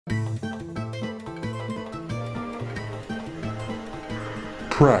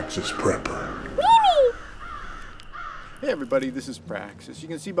Praxis Prepper. Hey everybody, this is Praxis. You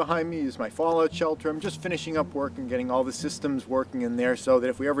can see behind me is my fallout shelter. I'm just finishing up work and getting all the systems working in there so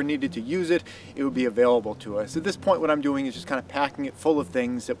that if we ever needed to use it, it would be available to us. At this point what I'm doing is just kind of packing it full of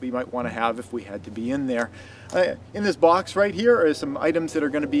things that we might want to have if we had to be in there. In this box right here are some items that are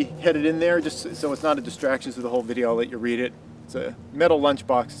going to be headed in there, just so it's not a distraction to the whole video. I'll let you read it. It's a metal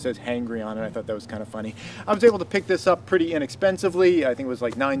lunchbox that says hangry on it. I thought that was kind of funny. I was able to pick this up pretty inexpensively. I think it was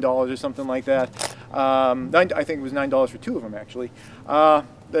like $9 or something like that. I think it was $9 for two of them actually.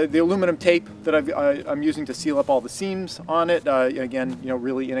 The aluminum tape that I'm using to seal up all the seams on it, again,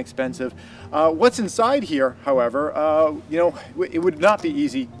 really inexpensive. What's inside here, however, it would not be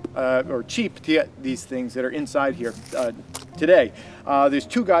easy or cheap to get these things that are inside here today. There's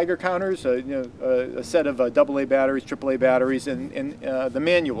two Geiger counters, a set of AA batteries, AAA batteries, and the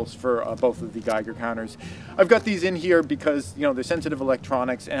manuals for both of the Geiger counters. I've got these in here because they're sensitive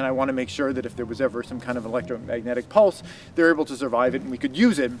electronics, and I want to make sure that if there was ever some kind of electromagnetic pulse, they're able to survive it, and we could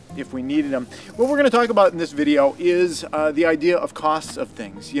use it if we needed them. What we're going to talk about in this video is the idea of costs of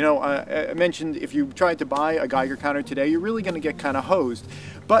things. I mentioned if you tried to buy a Geiger counter today, you're really going to get kind of hosed,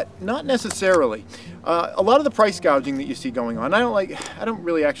 but not necessarily. A lot of the price gouging that you see going on, I don't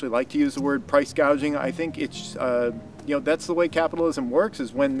really actually like to use the word price gouging. I think it's that's the way capitalism works,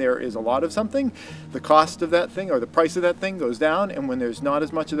 is when there is a lot of something, the cost of that thing or the price of that thing goes down, and when there's not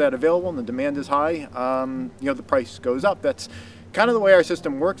as much of that available and the demand is high, the price goes up. That's kind of the way our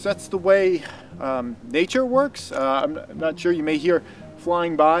system works. That's the way nature works. I'm not sure, you may hear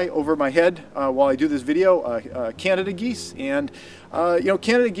flying by over my head while I do this video, Canada geese, and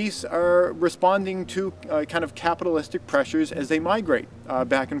Canada geese are responding to kind of capitalistic pressures as they migrate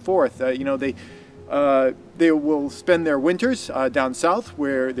back and forth. They will spend their winters down south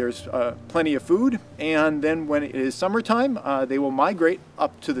where there's plenty of food, and then when it is summertime, they will migrate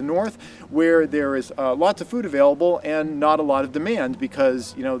up to the north where there is lots of food available and not a lot of demand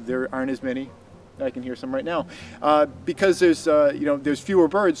because there aren't as many. I can hear some right now because there's fewer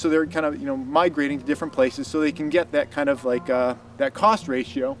birds, so they're kind of migrating to different places so they can get that kind of like that cost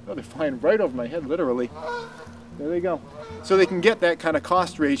ratio. Oh, they're flying right over my head, literally. There they go. So they can get that kind of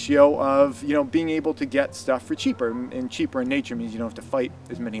cost ratio of being able to get stuff for cheaper, and cheaper in nature means you don't have to fight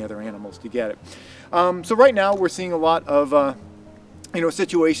as many other animals to get it. So right now we're seeing a lot of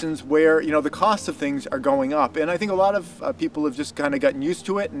situations where the costs of things are going up, and I think a lot of people have just kind of gotten used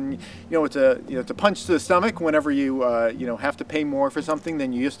to it, and it's a punch to the stomach whenever you have to pay more for something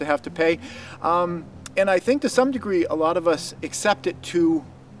than you used to have to pay, and I think to some degree a lot of us accept it too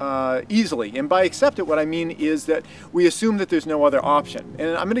easily. And by accept it, what I mean is that we assume that there's no other option.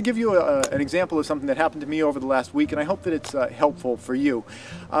 And I'm going to give you an example of something that happened to me over the last week, and I hope that it's helpful for you.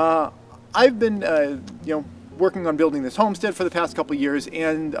 I've been working on building this homestead for the past couple of years,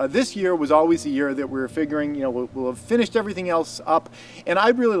 and this year was always the year that we were figuring we'll have finished everything else up, and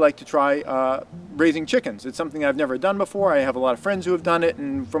I'd really like to try raising chickens. It's something I've never done before. I have a lot of friends who have done it,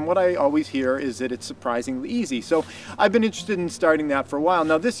 and from what I always hear is that it's surprisingly easy. So I've been interested in starting that for a while.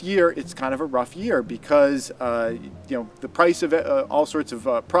 Now this year it's kind of a rough year because the price of all sorts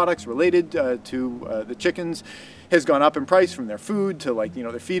of products related to the chickens has gone up in price, from their food to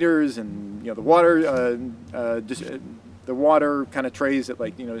their feeders and the water kind of trays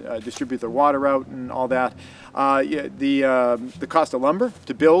that distribute their water out and all that. The cost of lumber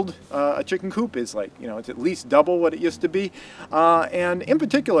to build a chicken coop is it's at least double what it used to be, and in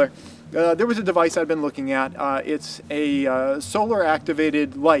particular there was a device I've been looking at. It's a solar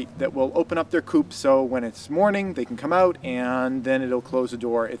activated light that will open up their coop, so when it's morning they can come out and then it'll close the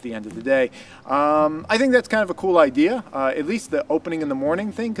door at the end of the day. I think that's kind of a cool idea, at least the opening in the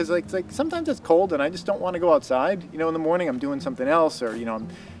morning thing, because sometimes it's cold and I just don't want to go outside in the morning. I'm doing something else, or I'm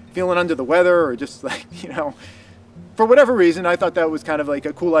feeling under the weather, or just for whatever reason, I thought that was kind of like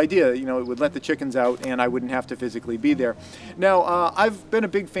a cool idea. It would let the chickens out and I wouldn't have to physically be there. Now, I've been a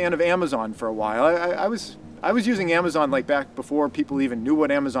big fan of Amazon for a while. I was using Amazon back before people even knew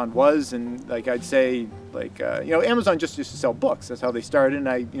what Amazon was, and I'd say Amazon just used to sell books. That's how they started, and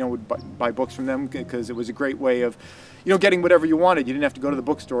I would buy books from them because it was a great way of getting whatever you wanted. You didn't have to go to the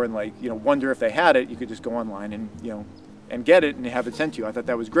bookstore and wonder if they had it. You could just go online and and get it and have it sent to you. I thought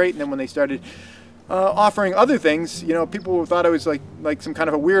that was great. And then when they started offering other things, people thought I was like some kind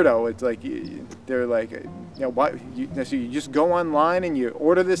of a weirdo. It's they're why so you just go online and you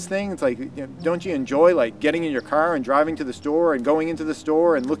order this thing? It's don't you enjoy getting in your car and driving to the store and going into the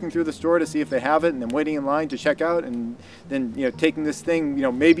store and looking through the store to see if they have it, and then waiting in line to check out, and then taking this thing,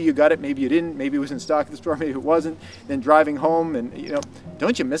 maybe you got it, maybe you didn't, maybe it was in stock at the store, maybe it wasn't, then driving home, and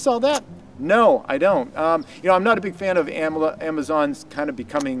don't you miss all that? No, I don't. You know, I'm not a big fan of Amazon's kind of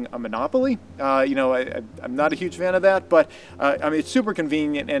becoming a monopoly. You know, I'm not a huge fan of that, but I mean, it's super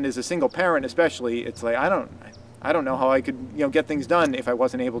convenient, and as a single parent especially, it's like I don't know how I could, you know, get things done if I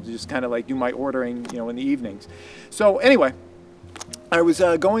wasn't able to just kind of like do my ordering, you know, in the evenings. So anyway, I was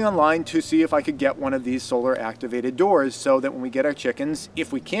going online to see if I could get one of these solar activated doors so that when we get our chickens,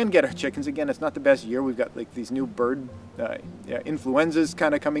 if we can get our chickens, again, it's not the best year. We've got like these new bird influenzas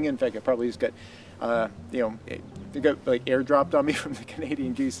kind of coming in. In fact, I probably just got, you know, they got like airdropped on me from the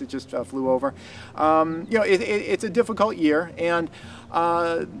Canadian geese that just flew over. You know, it's a difficult year, and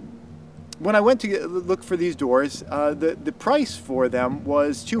when I went to look for these doors, the price for them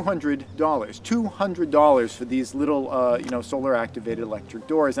was $200. $200 for these little, you know, solar activated electric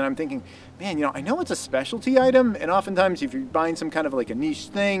doors. And I'm thinking, man, you know, I know it's a specialty item, and oftentimes if you're buying some kind of like a niche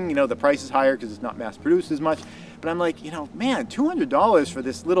thing, you know, the price is higher because it's not mass produced as much. But I'm like, you know, man, $200 for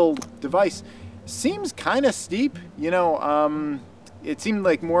this little device seems kind of steep, you know. It seemed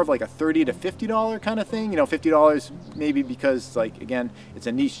like more of like a $30 to $50 kind of thing. You know, $50 maybe because, like, again, it's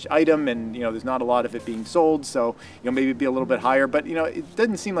a niche item and, you know, there's not a lot of it being sold, so, you know, maybe it'd be a little bit higher. But, you know, it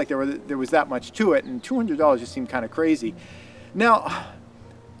didn't seem like there was that much to it, and $200 just seemed kind of crazy. Now,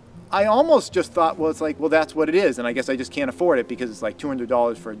 I almost just thought, well, it's like, well, that's what it is, and I guess I just can't afford it because it's like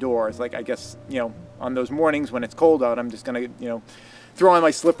 $200 for a door. It's like, I guess, you know, on those mornings when it's cold out, I'm just gonna, you know, throw on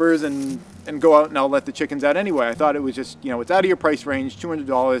my slippers and go out, and I'll let the chickens out anyway. I thought it was just, you know, it's out of your price range,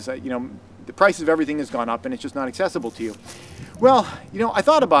 $200, you know, the price of everything has gone up and it's just not accessible to you. Well, you know, I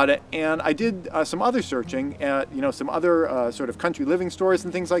thought about it, and I did some other searching at, you know, some other sort of country living stores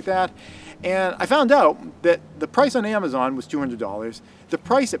and things like that, and I found out that the price on Amazon was $200. The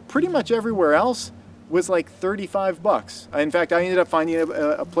price at pretty much everywhere else was like 35 bucks. In fact, I ended up finding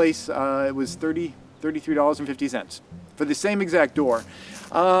a place, it was $33.50 for the same exact door.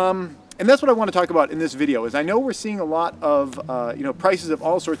 And that's what I want to talk about in this video. Is I know we're seeing a lot of you know, prices of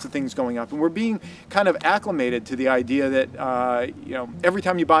all sorts of things going up, and we're being kind of acclimated to the idea that you know, every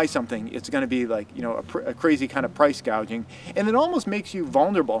time you buy something, it's going to be like, you know, a crazy kind of price gouging, and it almost makes you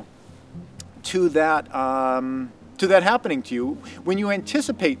vulnerable to that happening to you. When you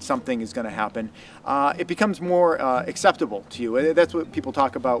anticipate something is going to happen, it becomes more acceptable to you. That's what people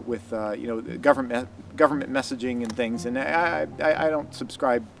talk about with you know, government messaging and things. And I don't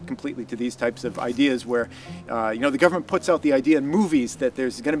subscribe completely to these types of ideas where you know, the government puts out the idea in movies that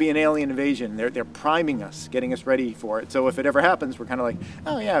there's going to be an alien invasion. They're priming us, getting us ready for it. So if it ever happens, we're kind of like,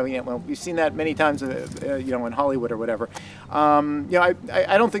 oh yeah, well, we've seen that many times, you know, in Hollywood or whatever. You know,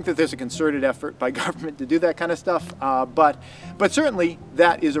 I don't think that there's a concerted effort by government to do that kind of stuff. But certainly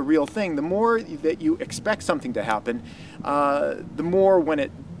that is a real thing. The more that you expect something to happen, the more when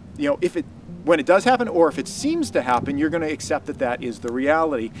it, you know, when it does happen, or if it seems to happen, you're going to accept that that is the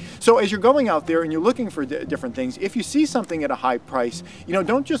reality. So as you're going out there and you're looking for different things, if you see something at a high price, you know,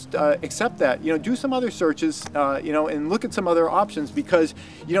 don't just accept that. You know, do some other searches, you know, and look at some other options, because,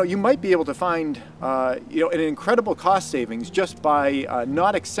 you know, you might be able to find, you know, an incredible cost savings just by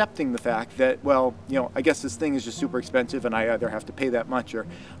not accepting the fact that, well, you know, I guess this thing is just super expensive and I either have to pay that much or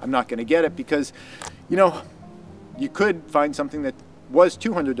I'm not going to get it, because, you know, you could find something that was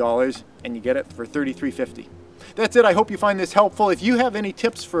 $200 and you get it for $33.50. That's it. I hope you find this helpful. If you have any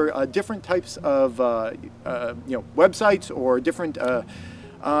tips for different types of you know, websites or different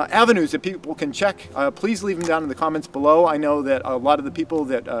avenues that people can check, please leave them down in the comments below. I know that a lot of the people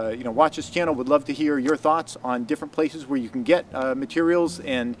that you know, watch this channel would love to hear your thoughts on different places where you can get materials,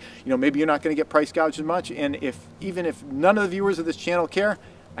 and, you know, maybe you're not going to get price gouged as much. And even if none of the viewers of this channel care,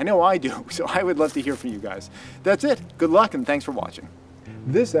 I know I do, so I would love to hear from you guys. That's it. Good luck, and thanks for watching.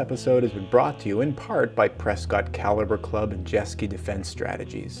 This episode has been brought to you in part by Prescott Caliber Club and Jeske Defense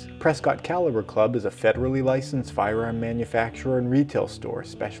Strategies. Prescott Caliber Club is a federally licensed firearm manufacturer and retail store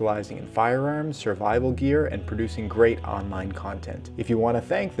specializing in firearms, survival gear, and producing great online content. If you want to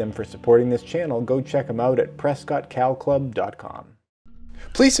thank them for supporting this channel, go check them out at PrescottCalClub.com.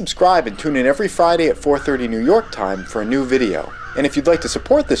 Please subscribe and tune in every Friday at 4:30 New York time for a new video. And if you'd like to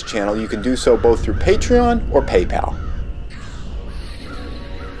support this channel, you can do so both through Patreon or PayPal.